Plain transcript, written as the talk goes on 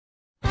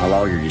My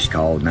lawyer just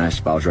called and asked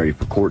if I was ready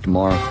for court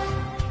tomorrow.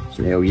 I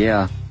said, hell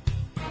yeah.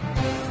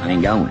 I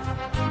ain't going.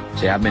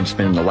 See, I've been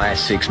spending the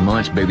last 6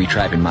 months booby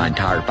trapping my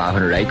entire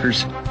 500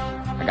 acres.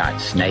 I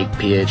got snake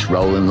pits,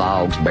 rolling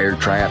logs, bear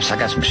traps. I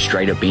got some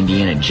straight up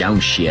Indiana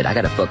Jones shit. I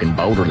got a fucking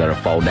boulder that'll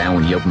fall down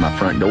when you open my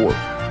front door.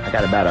 I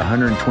got about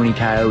 120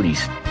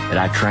 coyotes that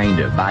I trained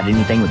to bite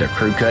anything with a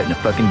crew cut and a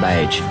fucking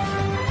badge.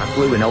 I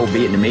flew an old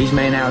Vietnamese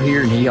man out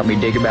here and he helped me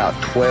dig about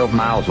 12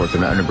 miles worth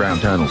of underground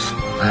tunnels.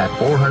 I have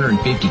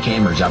 450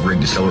 cameras I've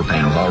rigged to solar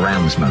panels all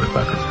around this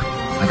motherfucker.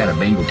 I got a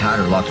Bengal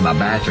tiger locked in my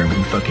bathroom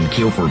who fucking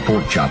kill for a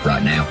pork chop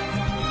right now.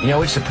 You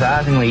know, it's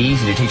surprisingly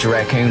easy to teach a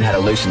raccoon how to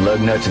loosen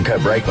lug nuts and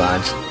cut brake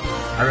lines.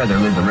 I'd rather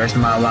live the rest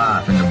of my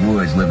life in the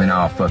woods living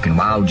off fucking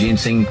wild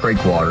ginseng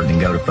creek water than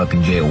go to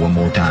fucking jail one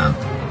more time.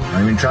 I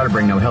don't even try to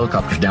bring no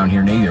helicopters down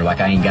here neither, like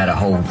I ain't got a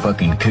whole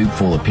fucking coop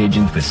full of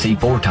pigeons with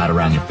C4 tied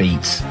around their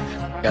feet.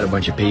 Got a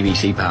bunch of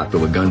PVC pipe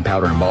filled with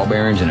gunpowder and ball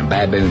bearings and a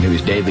baboon who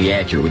is deadly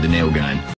accurate with a nail gun.